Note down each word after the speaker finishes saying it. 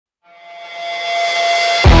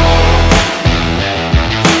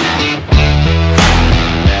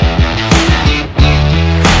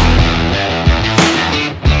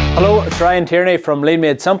Ryan Tierney from Lean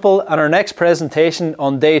Made Simple, and our next presentation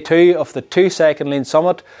on day 2 of the 2-second Lean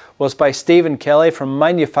Summit was by Stephen Kelly from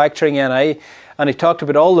Manufacturing NI, and he talked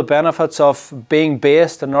about all the benefits of being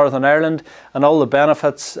based in Northern Ireland and all the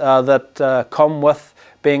benefits that come with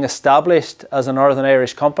being established as a Northern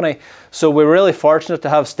Irish company. So we're really fortunate to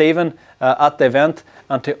have Stephen at the event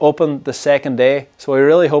and to open the second day. So we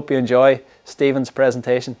really hope you enjoy Stephen's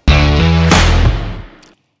presentation.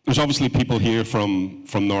 There's obviously people here from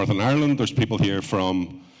Northern Ireland. There's people here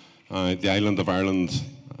from the island of Ireland,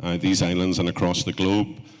 these islands, and across the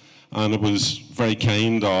globe. And it was very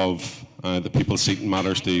kind of the people at Seaton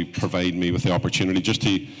Matters to provide me with the opportunity just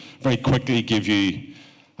to very quickly give you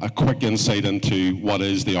a quick insight into what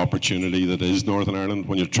is the opportunity that is Northern Ireland.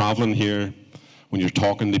 When you're traveling here, when you're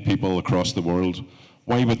talking to people across the world,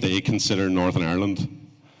 why would they consider Northern Ireland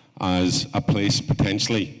as a place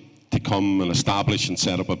potentially to come and establish and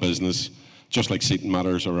set up a business, just like Seaton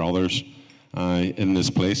Matters or others in this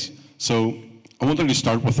place? So I wanted to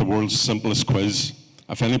start with the world's simplest quiz.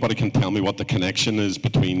 If anybody can tell me what the connection is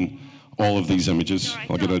between all of these images,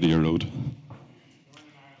 I'll get out of your road.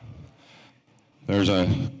 There's a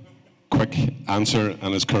quick answer,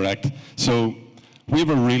 and it's correct. So we have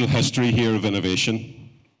a real history here of innovation.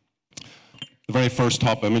 The very first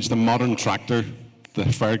top image, the modern tractor, the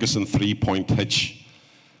Ferguson 3-point hitch,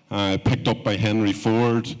 picked up by Henry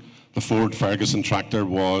Ford. The Ford Ferguson tractor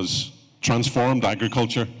was transformed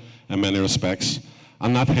agriculture in many respects,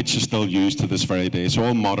 and that hitch is still used to this very day. So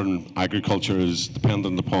all modern agriculture is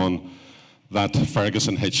dependent upon that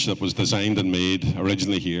Ferguson hitch that was designed and made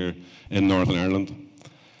originally here in Northern Ireland.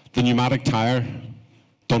 The pneumatic tyre,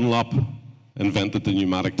 Dunlop invented the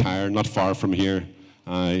pneumatic tyre not far from here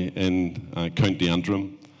in County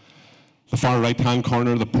Antrim. The far right-hand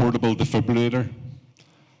corner, the portable defibrillator.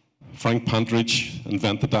 Frank Pantridge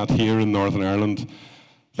invented that here in Northern Ireland.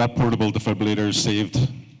 That portable defibrillator saved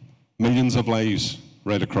millions of lives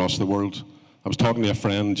right across the world. I was talking to a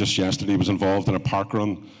friend just yesterday who was involved in a park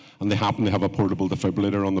run, and they happened to have a portable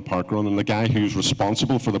defibrillator on the park run, and the guy who's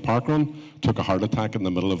responsible for the park run took a heart attack in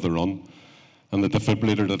the middle of the run. And the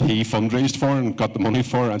defibrillator that he fundraised for and got the money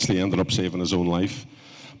for actually ended up saving his own life.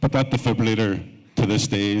 But that defibrillator to this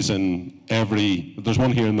day is in there's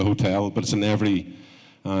one here in the hotel, but it's in every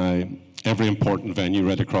important venue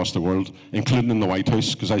right across the world, including in the White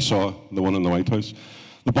House, because I saw the one in the White House.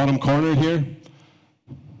 The bottom corner here,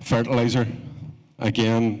 fertilizer,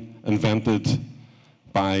 again invented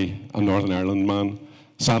by a Northern Ireland man.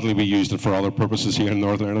 Sadly, we used it for other purposes here in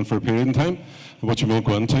Northern Ireland for a period of time, which we won't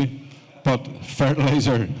go into. But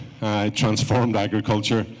fertilizer transformed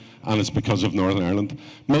agriculture, and it's because of Northern Ireland.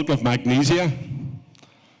 Milk of magnesia,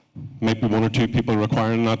 maybe one or two people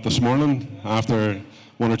requiring that this morning after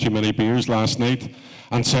one or too many beers last night,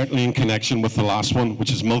 and certainly in connection with the last one,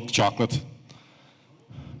 which is milk chocolate.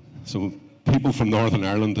 So people from Northern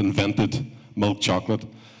Ireland invented milk chocolate.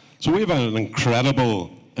 So we have an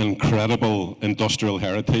incredible industrial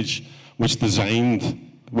heritage which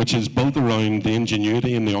is built around the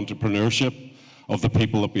ingenuity and the entrepreneurship of the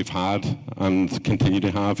people that we've had and continue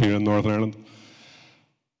to have here in Northern Ireland.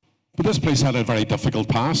 But this place had a very difficult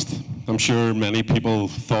past. I'm sure many people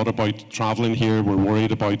thought about travelling here, were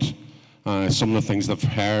worried about some of the things they've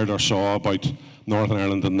heard or saw about Northern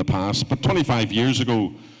Ireland in the past. But 25 years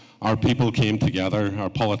ago, our people came together, our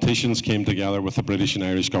politicians came together with the British and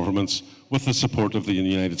Irish governments, with the support of the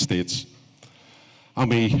United States. And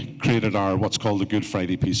we created what's called the Good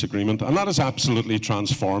Friday Peace Agreement. And that has absolutely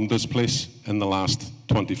transformed this place in the last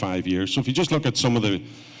 25 years. So if you just look at some of the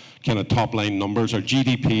kind of top line numbers, our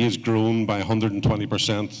GDP has grown by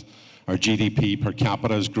 120%. Our GDP per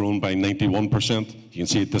capita has grown by 91%. You can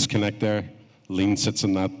see a disconnect there. Lean sits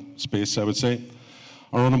in that space, I would say.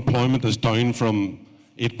 Our unemployment is down from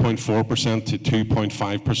 8.4% to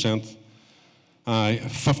 2.5%.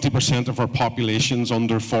 50% of our population's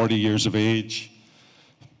under 40 years of age.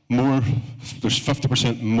 There's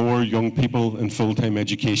 50% more young people in full-time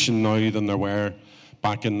education now than there were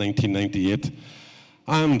back in 1998.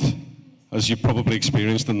 And as you've probably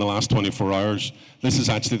experienced in the last 24 hours, this is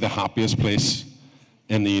actually the happiest place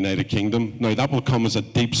in the United Kingdom. Now, that will come as a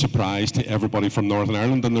deep surprise to everybody from Northern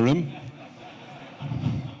Ireland in the room,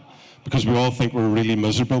 because we all think we're really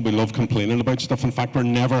miserable. We love complaining about stuff. In fact, we're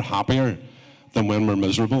never happier than when we're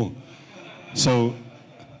miserable.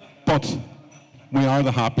 But we are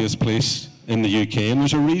the happiest place in the UK, and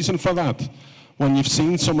there's a reason for that. When you've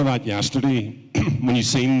seen some of that yesterday, when you've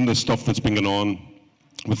seen the stuff that's been going on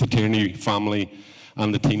with the Tierney family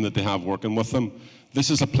and the team that they have working with them,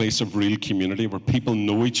 this is a place of real community where people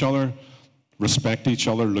know each other, respect each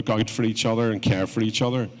other, look out for each other and care for each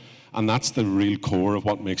other. And that's the real core of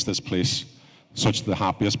what makes this place such the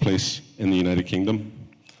happiest place in the United Kingdom.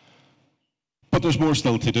 But there's more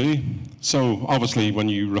still to do. So obviously when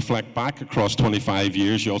you reflect back across 25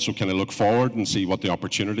 years, you also kind of look forward and see what the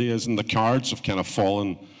opportunity is. And the cards have kind of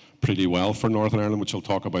fallen pretty well for Northern Ireland, which I'll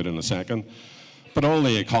talk about in a second. But all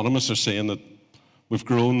the economists are saying that we've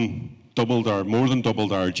grown, more than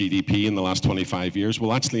doubled our GDP in the last 25 years.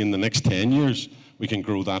 Well, actually in the next 10 years, we can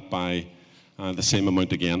grow that by the same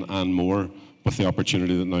amount again and more with the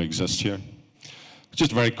opportunity that now exists here.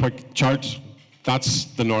 Just a very quick chart. That's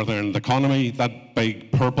the Northern Ireland economy. That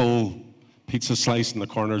big purple pizza slice in the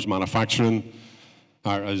corner is manufacturing,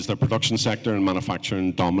 is the production sector, and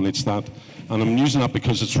manufacturing dominates that. And I'm using that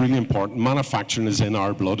because it's really important. Manufacturing is in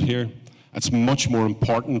our blood here. It's a much more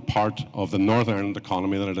important part of the Northern Ireland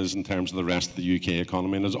economy than it is in terms of the rest of the UK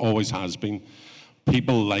economy, and it always has been.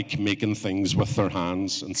 People like making things with their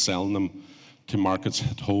hands and selling them to markets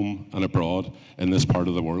at home and abroad in this part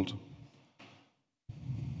of the world.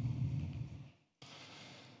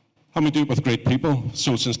 And we do it with great people.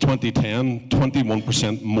 So since 2010,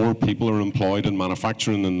 21% more people are employed in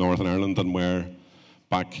manufacturing in Northern Ireland than were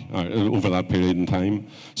back over that period in time.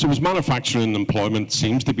 So as manufacturing employment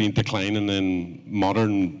seems to be declining in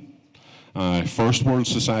modern first world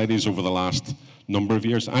societies over the last number of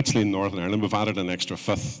years, actually in Northern Ireland we've added an extra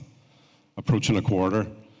fifth, approaching a quarter,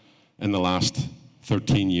 in the last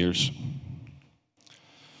 13 years.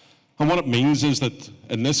 And what it means is that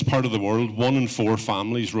in this part of the world, 1 in 4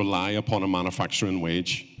 families rely upon a manufacturing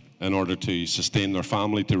wage in order to sustain their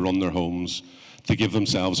family, to run their homes, to give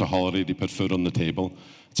themselves a holiday, to put food on the table.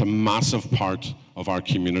 It's a massive part of our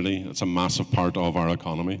community. It's a massive part of our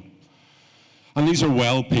economy. And these are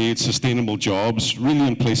well-paid, sustainable jobs, really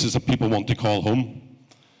in places that people want to call home.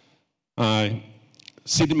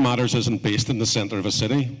 Seating Matters isn't based in the centre of a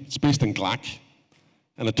city. It's based in Glack,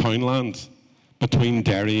 in a townland, between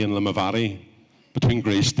Derry and Limavady, between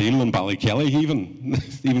Greysteel and Ballykelly even.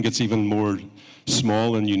 Even gets even more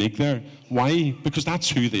small and unique there. Why? Because that's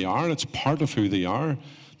who they are. It's part of who they are.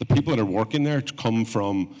 The people that are working there come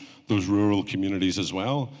from those rural communities as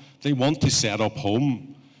well. They want to set up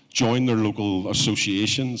home, join their local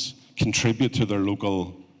associations, contribute to their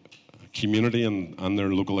local community and their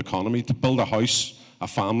local economy, to build a house, a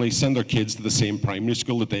family, send their kids to the same primary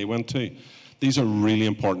school that they went to. These are really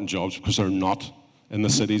important jobs because they're not in the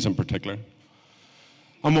cities in particular.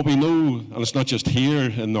 And what we know, and it's not just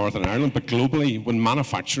here in Northern Ireland, but globally, when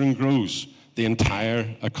manufacturing grows, the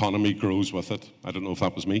entire economy grows with it. I don't know if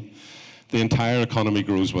that was me. The entire economy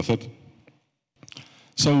grows with it.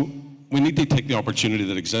 So we need to take the opportunity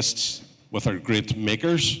that exists with our great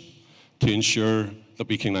makers to ensure that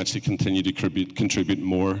we can actually continue to contribute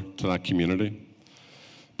more to that community.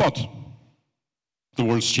 But the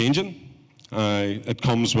world's changing. It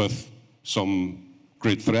comes with some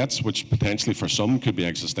great threats, which potentially for some could be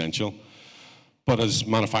existential. But as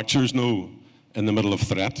manufacturers know, in the middle of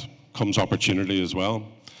threat comes opportunity as well.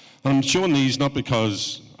 And I'm showing these not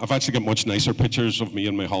because I've actually got much nicer pictures of me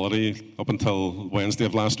on my holiday up until Wednesday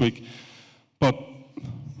of last week. But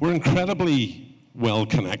we're incredibly well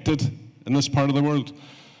connected in this part of the world.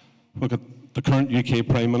 Look at the current UK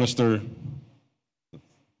Prime Minister,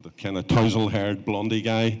 the kind of tousle-haired blondie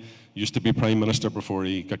guy, used to be Prime Minister before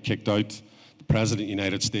he got kicked out. The President of the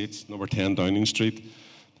United States, number 10 Downing Street.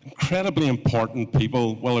 Incredibly important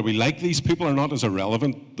people. Whether we like these people or not is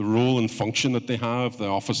irrelevant. The role and function that they have, the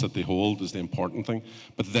office that they hold is the important thing.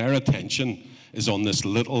 But their attention is on this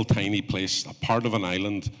little tiny place, a part of an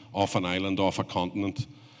island, off a continent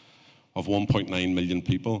of 1.9 million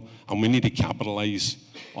people. And we need to capitalize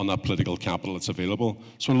on that political capital that's available.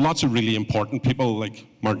 So lots of really important people, like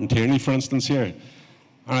Martin Tierney, for instance, here,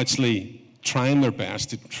 are actually trying their best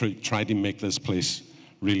to try to make this place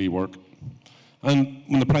really work. And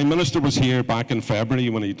when the Prime Minister was here back in February,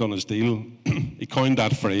 when he'd done his deal, he coined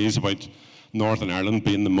that phrase about Northern Ireland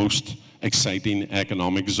being the most exciting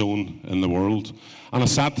economic zone in the world. And I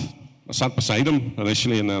sat beside him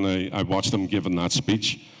initially, and then I watched him giving that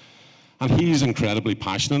speech. And he's incredibly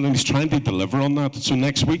passionate, and he's trying to deliver on that. So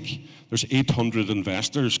next week, there's 800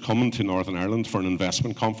 investors coming to Northern Ireland for an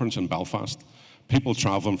investment conference in Belfast. People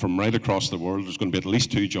traveling from right across the world. There's going to be at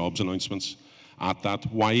least 2 jobs announcements at that.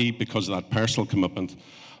 Why? Because of that personal commitment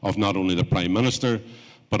of not only the Prime Minister,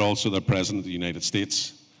 but also the President of the United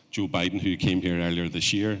States, Joe Biden, who came here earlier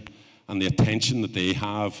this year, and the attention that they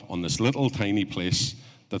have on this little tiny place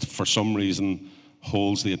that for some reason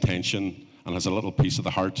holds the attention and has a little piece of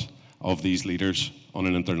the heart of these leaders on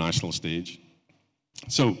an international stage.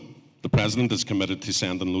 So the President is committed to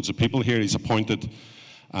sending loads of people here. He's appointed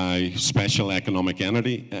a special economic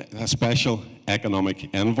entity, a special economic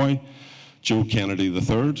envoy, Joe Kennedy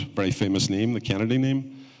III, very famous name, the Kennedy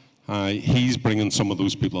name. He's bringing some of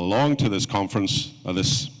those people along to this conference,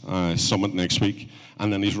 this summit next week,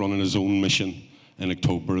 and then he's running his own mission in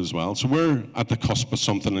October as well. So we're at the cusp of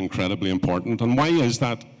something incredibly important. And why is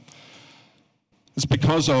that? It's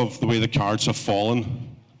because of the way the cards have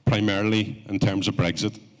fallen, primarily in terms of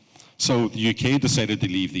Brexit. So the UK decided to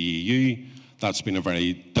leave the EU. That's been a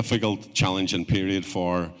very difficult, challenging period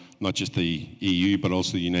for not just the EU, but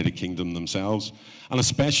also the United Kingdom themselves. And a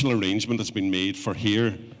special arrangement has been made for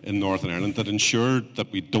here in Northern Ireland that ensured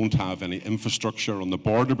that we don't have any infrastructure on the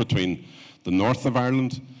border between the north of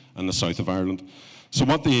Ireland and the south of Ireland. So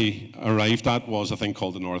what they arrived at was a thing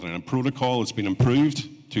called the Northern Ireland Protocol. It's been improved,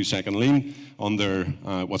 2-second lane, under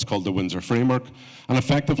what's called the Windsor Framework. And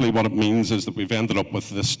effectively what it means is that we've ended up with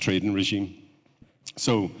this trading regime.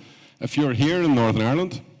 So if you're here in Northern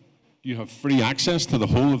Ireland, you have free access to the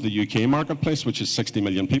whole of the UK marketplace, which is 60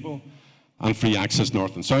 million people, and free access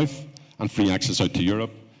north and south, and free access out to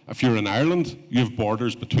Europe. If you're in Ireland, you have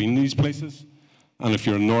borders between these places. And if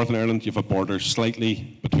you're in Northern Ireland, you have a border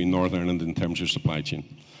slightly between Northern Ireland in terms of your supply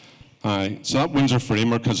chain. So that Windsor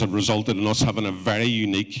Framework has resulted in us having a very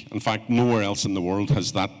unique, in fact, nowhere else in the world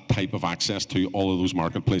has that type of access to all of those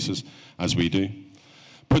marketplaces as we do.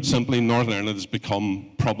 Put simply, Northern Ireland has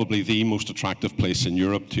become probably the most attractive place in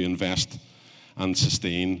Europe to invest and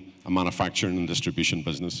sustain a manufacturing and distribution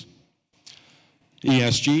business.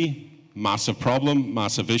 ESG, massive problem,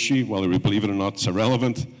 massive issue. Whether we believe it or not, it's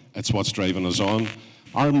irrelevant. It's what's driving us on.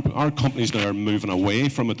 Our companies now are moving away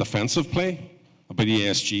from a defensive play about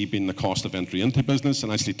ESG being the cost of entry into business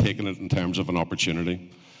and actually taking it in terms of an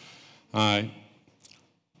opportunity.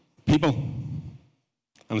 People,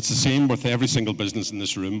 and it's the same with every single business in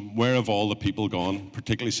this room. Where have all the people gone,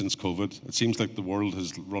 particularly since COVID? It seems like the world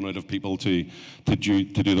has run out of people to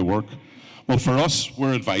do the work. Well, for us,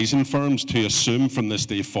 we're advising firms to assume from this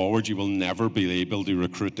day forward you will never be able to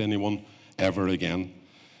recruit anyone ever again.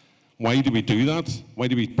 Why do we do that? Why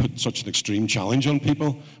do we put such an extreme challenge on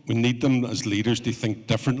people? We need them as leaders to think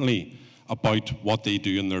differently about what they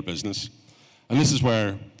do in their business. And this is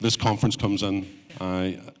where this conference comes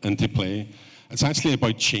into play. It's actually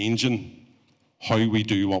about changing how we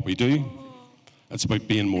do what we do. It's about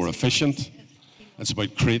being more efficient. It's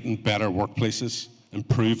about creating better workplaces,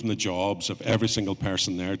 improving the jobs of every single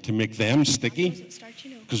person there to make them sticky.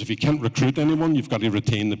 Because if you can't recruit anyone, you've got to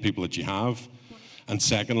retain the people that you have. And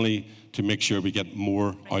secondly, to make sure we get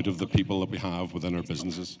more out of the people that we have within our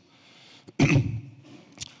businesses.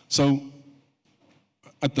 So,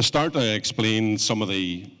 at the start I explained some of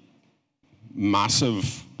the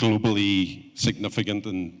massive, globally significant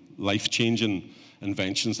and life-changing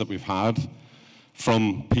inventions that we've had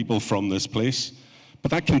from people from this place.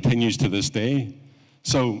 But that continues to this day.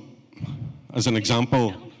 So, as an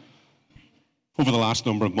example, over the last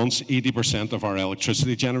number of months, 80% of our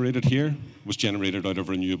electricity generated here was generated out of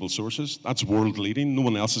renewable sources. That's world leading. No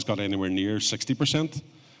one else has got anywhere near 60%,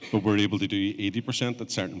 but we're able to do 80% at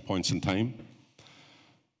certain points in time.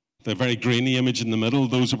 The very grainy image in the middle,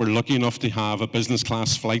 those that were lucky enough to have a business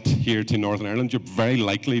class flight here to Northern Ireland, you're very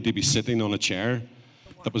likely to be sitting on a chair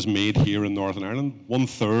that was made here in Northern Ireland.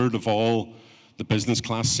 1/3 of all the business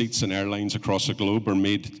class seats in airlines across the globe are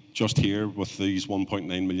made just here with these 1.9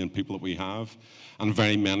 million people that we have, and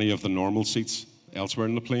very many of the normal seats elsewhere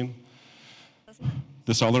in the plane.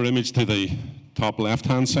 This other image to the top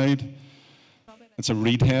left-hand side, it's a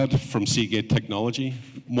read head from Seagate Technology.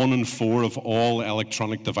 1 in 4 of all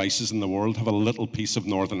electronic devices in the world have a little piece of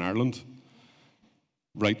Northern Ireland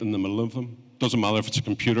right in the middle of them. Doesn't matter if it's a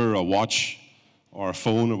computer, a watch, or a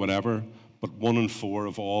phone, or whatever, but 1 in 4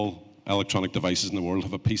 of all electronic devices in the world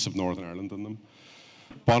have a piece of Northern Ireland in them.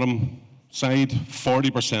 Bottom side,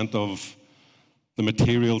 40% of the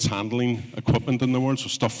materials handling equipment in the world, so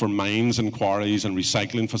stuff for mines and quarries and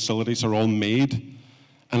recycling facilities, are all made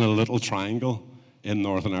in a little triangle in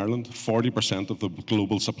Northern Ireland. 40% of the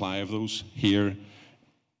global supply of those here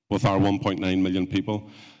with our 1.9 million people.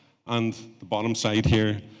 And the bottom side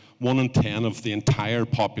here, 1 in 10 of the entire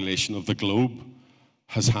population of the globe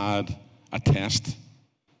has had a test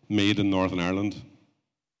made in Northern Ireland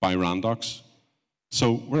by Randox.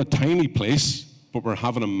 So we're a tiny place, but we're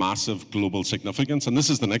having a massive global significance. And this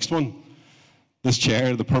is the next one. This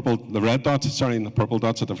chair, the red dot, sorry, the purple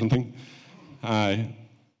dot's a different thing.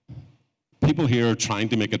 People here are trying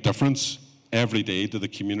to make a difference every day to the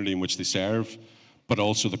community in which they serve, but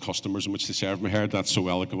also the customers in which they serve. We heard that so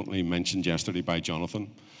eloquently mentioned yesterday by Jonathan.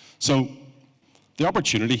 So the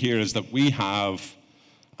opportunity here is that we have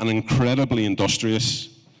an incredibly industrious,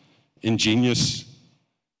 ingenious,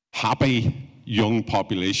 happy young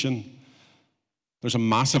population, there's a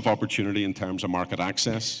massive opportunity in terms of market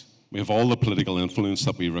access. We have all the political influence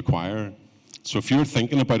that we require. So if you're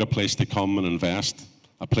thinking about a place to come and invest,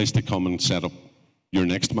 a place to come and set up your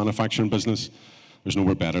next manufacturing business, there's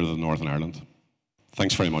nowhere better than Northern Ireland.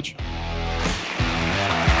 Thanks very much.